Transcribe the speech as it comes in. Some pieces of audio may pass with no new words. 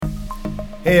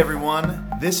Hey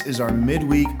everyone, this is our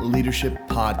midweek leadership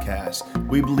podcast.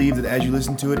 We believe that as you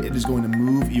listen to it, it is going to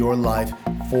move your life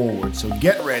forward. So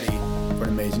get ready for an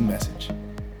amazing message.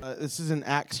 This is in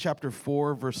Acts chapter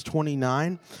 4, verse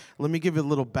 29. Let me give you a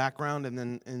little background and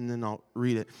then I'll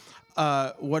read it.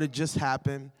 What had just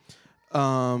happened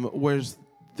was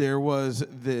there was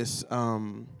this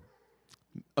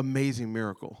amazing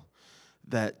miracle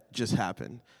that just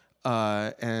happened.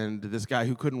 And this guy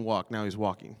who couldn't walk, now he's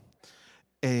walking.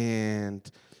 And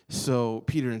so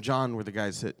Peter and John were the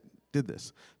guys that did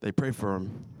this. They prayed for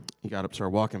him. He got up,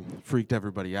 started walking, freaked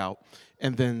everybody out.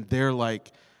 And then they're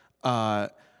like,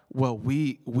 well,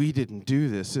 we didn't do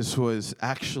this. This was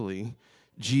actually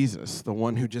Jesus, the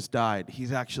one who just died.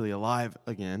 He's actually alive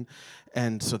again.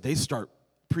 And so they start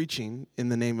preaching in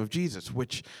the name of Jesus,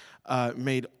 which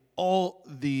made all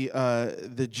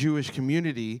the Jewish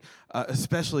community,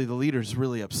 especially the leaders,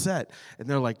 really upset. And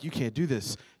they're like, you can't do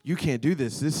this. You can't do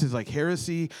this. This is like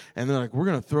heresy. And they're like, we're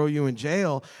going to throw you in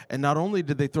jail. And not only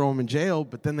did they throw him in jail,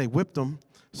 but then they whipped him.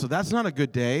 So that's not a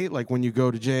good day, like when you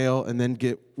go to jail and then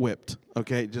get whipped.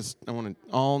 Okay, I want it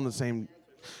all in the same.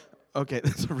 Okay,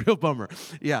 that's a real bummer.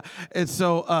 Yeah, and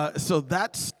so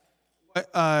that's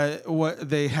what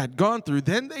they had gone through.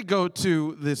 Then they go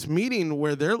to this meeting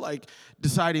where they're like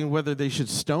deciding whether they should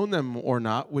stone them or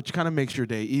not, which kind of makes your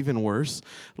day even worse.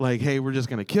 Like, hey, we're just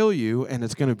going to kill you, and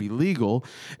it's going to be legal.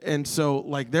 And so,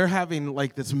 like, they're having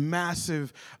like this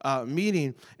massive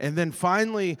meeting, and then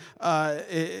finally,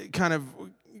 it kind of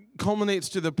culminates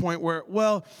to the point where,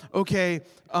 well, okay,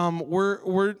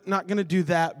 we're not going to do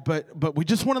that, but we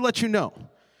just want to let you know,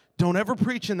 don't ever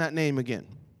preach in that name again.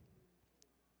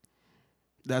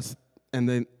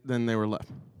 And then they were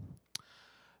left.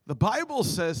 The Bible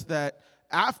says that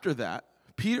after that,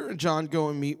 Peter and John go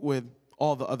and meet with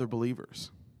all the other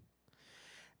believers.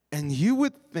 And you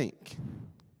would think,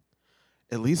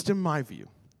 at least in my view,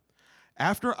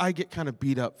 after I get kind of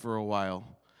beat up for a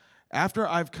while, after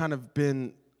I've kind of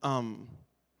been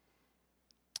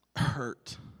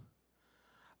hurt,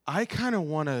 I kind of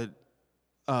want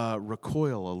to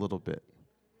recoil a little bit.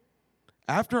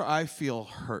 After I feel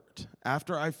hurt,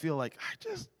 after I feel like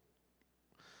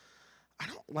I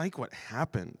don't like what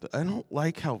happened. I don't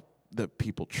like how the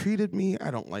people treated me.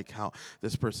 I don't like how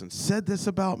this person said this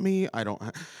about me.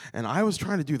 And I was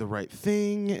trying to do the right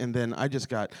thing, and then I just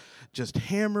got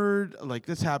hammered. Like,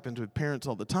 this happens with parents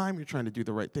all the time. You're trying to do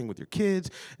the right thing with your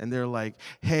kids, and they're like,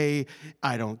 hey,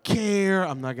 I don't care.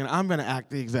 I'm gonna act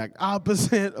the exact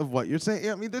opposite of what you're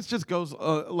saying. I mean, this just goes,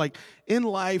 like, in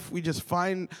life, we just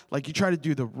find, like, you try to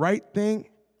do the right thing,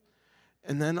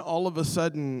 and then all of a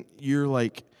sudden, you're,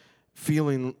 like,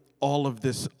 feeling all of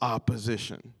this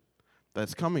opposition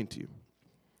that's coming to you.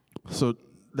 So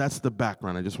that's the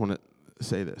background. I just want to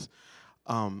say this.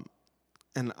 And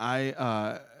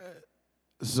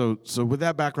so with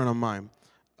that background on mind,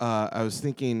 I was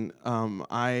thinking,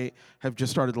 I have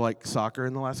just started to like soccer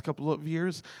in the last couple of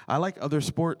years. I like other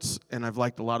sports, and I've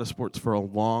liked a lot of sports for a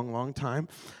long, long time.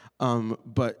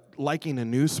 But liking a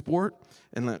new sport,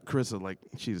 and Carissa, like,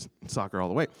 she's soccer all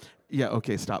the way. Yeah,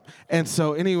 okay, stop. And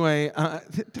so anyway,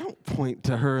 don't point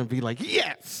to her and be like,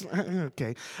 yes,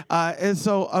 okay. And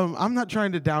so I'm not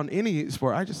trying to down any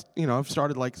sport. I just, I've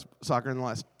started like soccer in the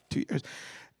last 2 years.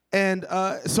 And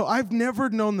so I've never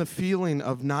known the feeling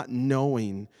of not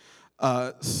knowing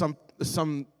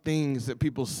some things that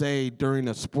people say during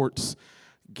a sports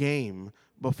game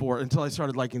before, until I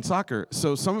started liking soccer.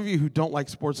 So some of you who don't like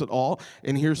sports at all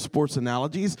and hear sports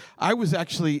analogies, I was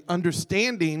actually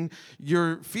understanding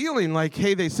your feeling like,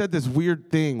 hey, they said this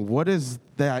weird thing. What does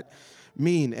that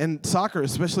mean? And soccer,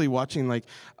 especially watching like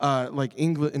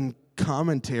England and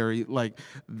commentary, like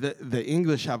the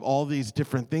English have all these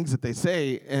different things that they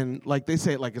say, and like they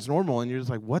say it like it's normal, and you're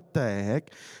just like, what the heck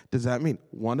does that mean?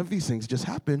 One of these things just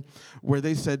happened where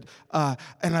they said, and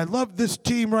I love this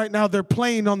team right now, they're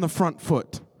playing on the front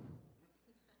foot.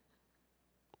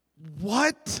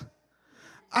 What?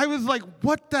 I was like,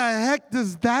 what the heck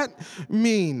does that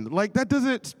mean? Like, that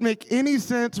doesn't make any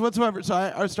sense whatsoever. So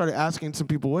I started asking some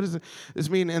people, what does this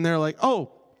mean? And they're like,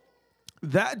 oh,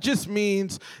 that just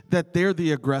means that they're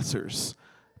the aggressors,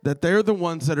 that they're the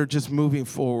ones that are just moving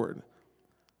forward.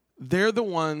 They're the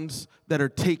ones that are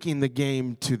taking the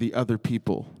game to the other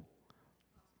people.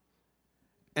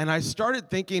 And I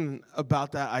started thinking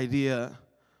about that idea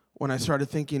when I started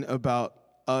thinking about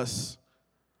us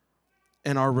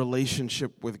and our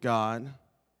relationship with God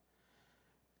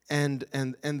and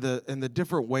the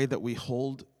different way that we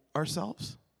hold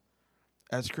ourselves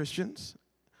as Christians.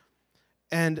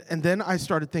 And then I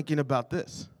started thinking about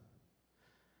this.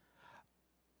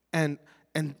 And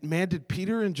man, did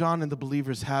Peter and John and the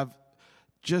believers have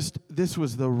this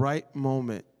was the right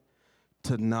moment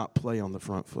to not play on the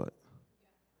front foot.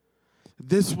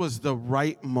 This was the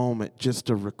right moment just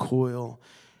to recoil,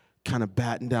 kind of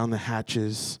batten down the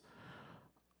hatches.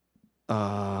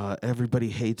 Everybody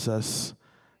hates us.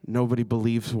 Nobody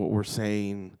believes what we're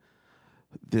saying.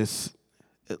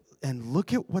 And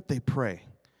look at what they pray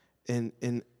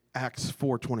in Acts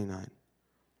 4:29.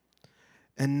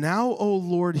 And now, O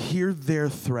Lord, hear their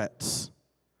threats,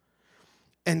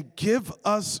 and give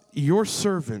us, your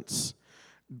servants,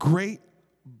 great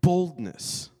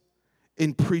boldness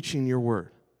in preaching your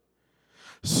word.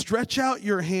 Stretch out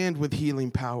your hand with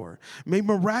healing power. May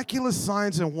miraculous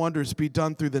signs and wonders be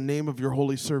done through the name of your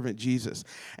holy servant Jesus.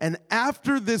 And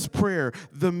after this prayer,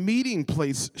 the meeting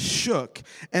place shook,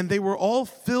 and they were all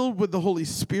filled with the Holy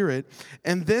Spirit,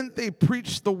 and then they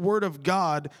preached the word of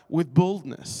God with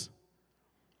boldness.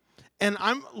 And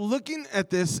I'm looking at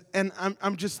this, and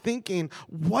I'm just thinking,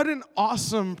 what an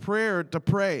awesome prayer to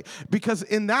pray. Because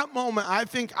in that moment, I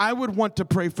think I would want to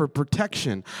pray for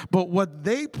protection. But what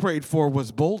they prayed for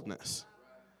was boldness.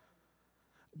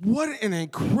 What an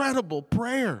incredible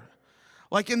prayer.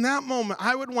 Like in that moment,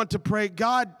 I would want to pray,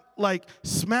 God, like,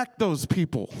 smack those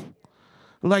people.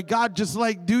 Like, God, just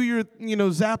like do your,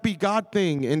 zappy God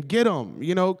thing and get them,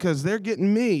 because they're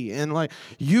getting me. And like,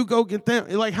 you go get them.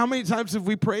 Like, how many times have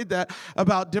we prayed that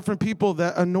about different people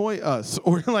that annoy us?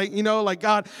 Or like,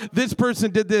 God, this person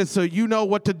did this, so you know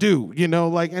what to do,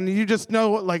 and you just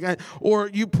know, or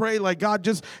you pray like, God,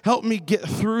 just help me get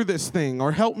through this thing,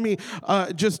 or help me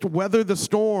just weather the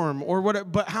storm, or whatever.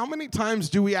 But how many times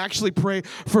do we actually pray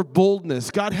for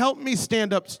boldness? God, help me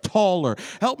stand up taller.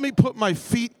 Help me put my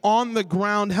feet on the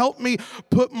ground. Help me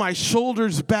put my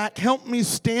shoulders back. Help me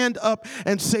stand up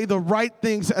and say the right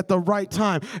things at the right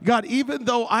time. God, even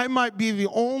though I might be the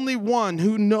only one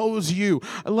who knows you,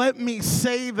 let me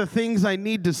say the things I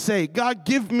need to say. God,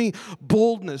 give me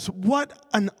boldness. What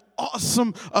an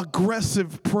awesome,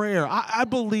 aggressive prayer. I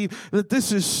believe that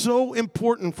this is so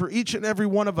important for each and every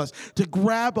one of us to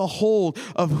grab a hold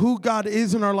of who God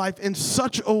is in our life in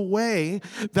such a way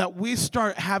that we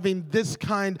start having this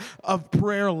kind of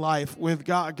prayer life with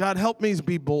God. God, help me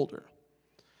be bolder.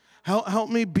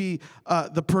 Help me be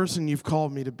the person you've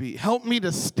called me to be. Help me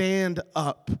to stand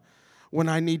up when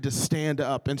I need to stand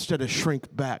up instead of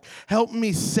shrink back. Help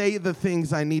me say the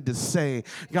things I need to say.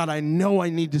 God, I know I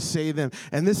need to say them.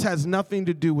 And this has nothing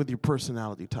to do with your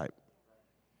personality type.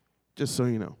 Just so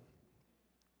you know.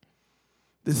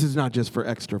 This is not just for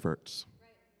extroverts.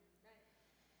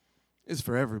 It's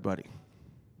for everybody.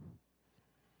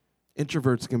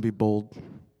 Introverts can be bold.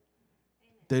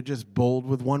 They're just bold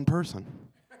with one person.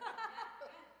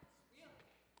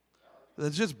 They're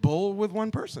just bold with one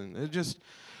person. They're just...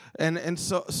 And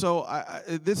so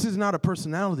this is not a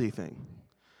personality thing.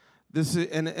 This is,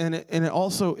 and it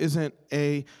also isn't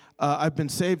I've been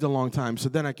saved a long time, so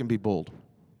then I can be bold.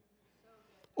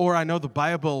 Or I know the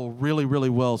Bible really, really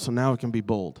well, so now I can be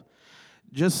bold.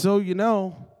 Just so you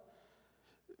know,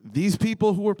 these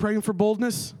people who were praying for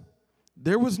boldness,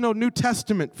 there was no New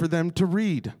Testament for them to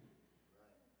read.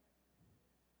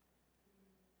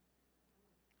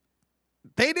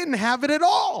 They didn't have it at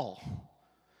all.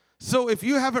 So if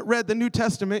you haven't read the New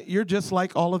Testament, you're just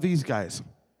like all of these guys.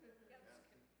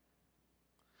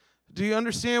 Do you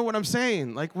understand what I'm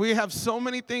saying? Like, we have so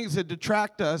many things that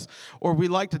detract us, or we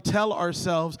like to tell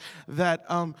ourselves that,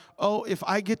 if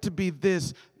I get to be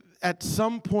this, at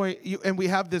some point, and we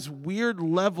have this weird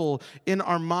level in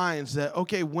our minds that,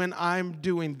 okay, when I'm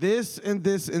doing this and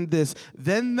this and this,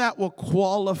 then that will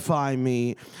qualify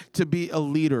me to be a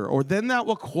leader, or then that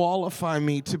will qualify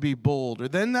me to be bold, or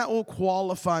then that will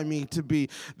qualify me to be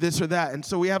this or that. And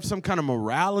so we have some kind of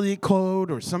morality code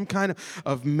or some kind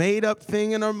of made-up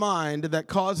thing in our mind that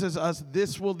causes us,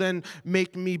 this will then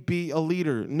make me be a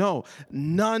leader. No,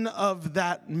 none of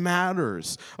that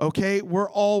matters, okay? We're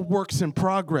all works in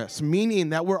progress.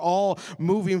 Meaning that we're all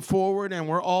moving forward and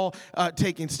we're all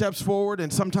taking steps forward,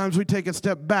 and sometimes we take a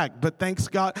step back. But thanks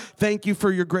God, thank you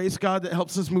for your grace, God, that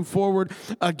helps us move forward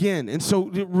again. And so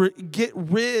get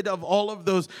rid of all of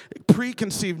those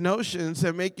preconceived notions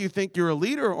that make you think you're a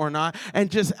leader or not, and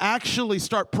just actually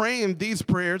start praying these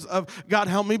prayers of, God,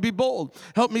 help me be bold.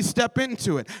 Help me step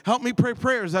into it. Help me pray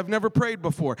prayers I've never prayed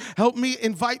before. Help me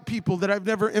invite people that I've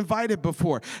never invited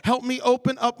before. Help me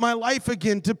open up my life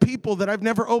again to people that I've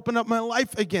never opened open up my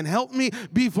life again. Help me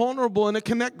be vulnerable in a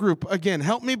connect group again.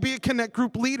 Help me be a connect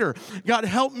group leader. God,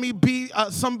 help me be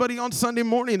somebody on Sunday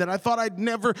morning that I thought I'd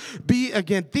never be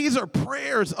again. These are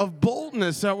prayers of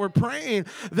boldness that we're praying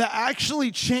that actually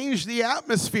change the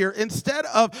atmosphere. Instead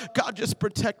of, God, just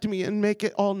protect me and make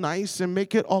it all nice and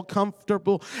make it all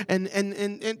comfortable and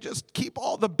just keep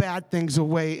all the bad things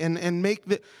away and make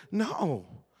the, no.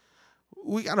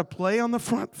 We got to play on the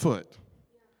front foot.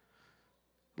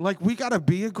 Like, we got to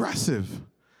be aggressive.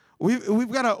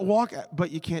 We've got to walk, but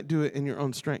you can't do it in your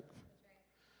own strength.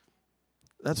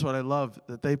 That's what I love,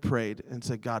 that they prayed and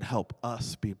said, God, help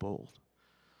us be bold.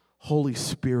 Holy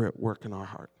Spirit, work in our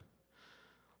heart.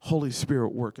 Holy Spirit,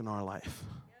 work in our life.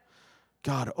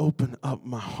 God, open up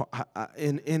my heart.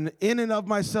 In and of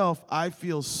myself, I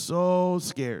feel so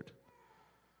scared.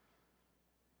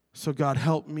 So God,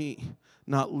 help me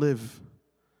not live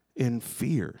in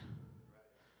fear.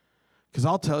 Because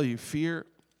I'll tell you, fear,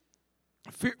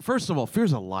 first of all,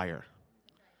 fear's a liar.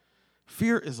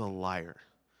 Fear is a liar.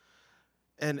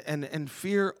 And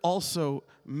fear also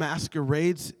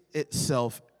masquerades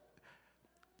itself.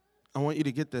 I want you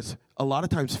to get this. A lot of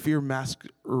times fear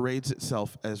masquerades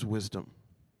itself as wisdom.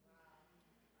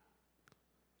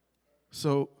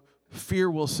 So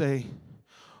fear will say,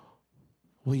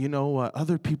 well, you know what?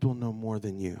 Other people know more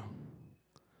than you.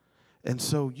 And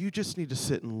so you just need to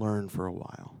sit and learn for a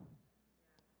while.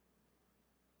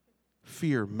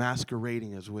 Fear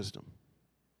masquerading as wisdom.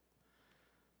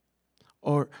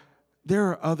 Or there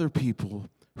are other people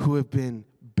who have been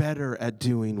better at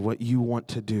doing what you want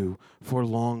to do for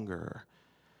longer.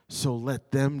 So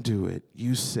let them do it.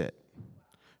 You sit.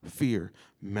 Fear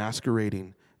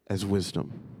masquerading as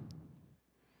wisdom.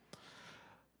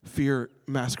 Fear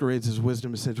masquerades as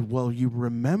wisdom and says, well, you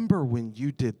remember when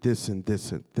you did this and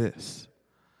this and this.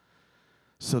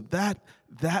 So that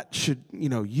should,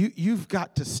 you've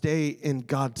got to stay in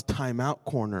God's timeout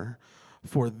corner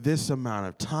for this amount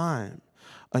of time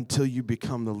until you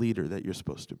become the leader that you're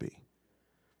supposed to be.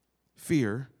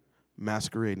 Fear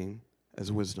masquerading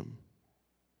as wisdom.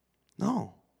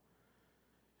 No.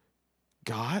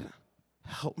 God,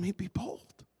 help me be bold.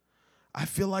 I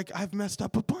feel like I've messed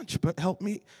up a bunch, but help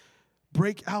me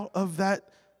break out of that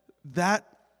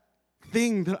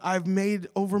thing that I've made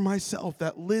over myself,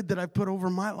 that lid that I've put over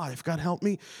my life. God, help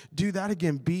me do that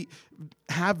again.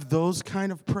 Have those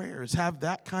kind of prayers, have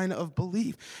that kind of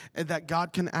belief, and that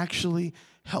God can actually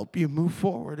help you move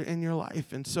forward in your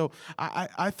life. And so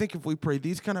I think if we pray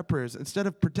these kind of prayers, instead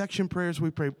of protection prayers,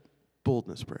 we pray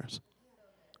boldness prayers.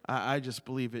 I just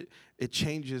believe it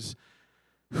changes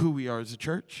who we are as a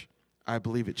church. I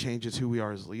believe it changes who we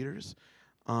are as leaders.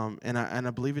 And I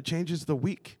believe it changes the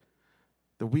week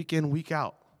in, week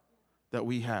out that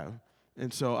we have.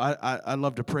 And so I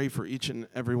love to pray for each and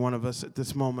every one of us at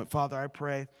this moment. Father, I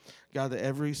pray, God, that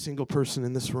every single person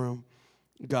in this room,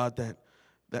 God, that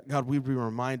God, we'd be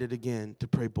reminded again to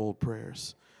pray bold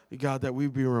prayers. God, that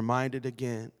we'd be reminded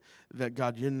again that,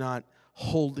 God, you're not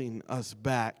holding us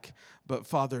back, but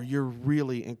Father, you're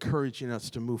really encouraging us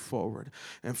to move forward.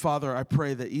 And Father, I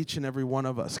pray that each and every one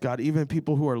of us, God, even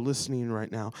people who are listening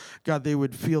right now, God, they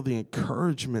would feel the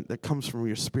encouragement that comes from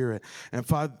your Spirit. And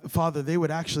Father, they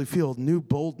would actually feel new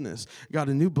boldness, God,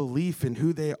 a new belief in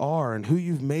who they are and who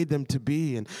you've made them to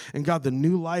be. And God, the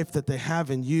new life that they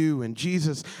have in you and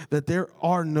Jesus, that there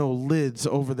are no lids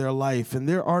over their life and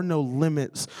there are no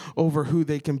limits over who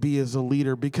they can be as a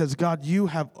leader, because God, you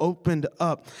have opened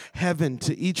up heaven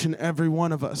to each and every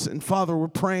one of us. And Father, we're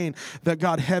praying that,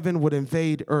 God, heaven would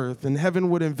invade earth and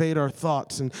heaven would invade our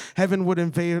thoughts and heaven would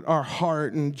invade our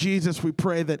heart. And Jesus, we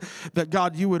pray that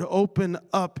God, you would open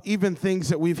up even things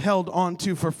that we've held on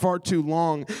to for far too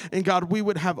long. And God, we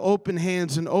would have open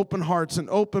hands and open hearts and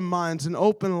open minds and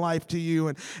open life to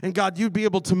you. And God, you'd be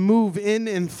able to move in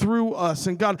and through us.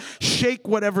 And God, shake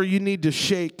whatever you need to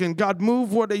shake. And God,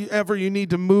 move whatever you need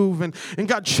to move. And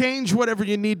God, change whatever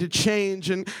you need to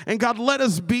change. And God, let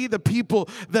us be the people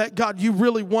that, God, you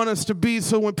really want us to be.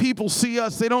 So when people see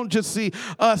us, they don't just see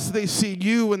us, they see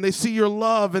you and they see your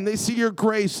love and they see your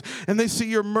grace and they see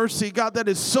your mercy. God, that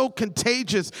is so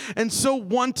contagious and so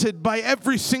wanted by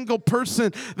every single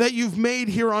person that you've made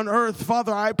here on earth.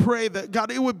 Father, I pray that,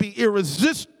 God, it would be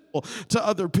irresistible to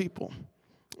other people.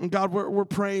 And God, we're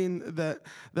praying that,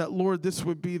 Lord, this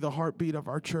would be the heartbeat of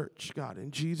our church. God,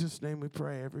 in Jesus' name we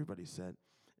pray. Everybody said,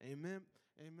 amen.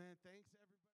 Amen. Thanks,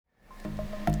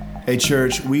 everybody. Hey,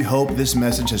 church, we hope this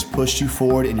message has pushed you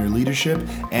forward in your leadership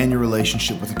and your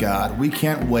relationship with God. We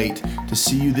can't wait to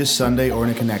see you this Sunday or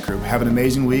in a Connect group. Have an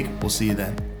amazing week. We'll see you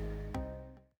then.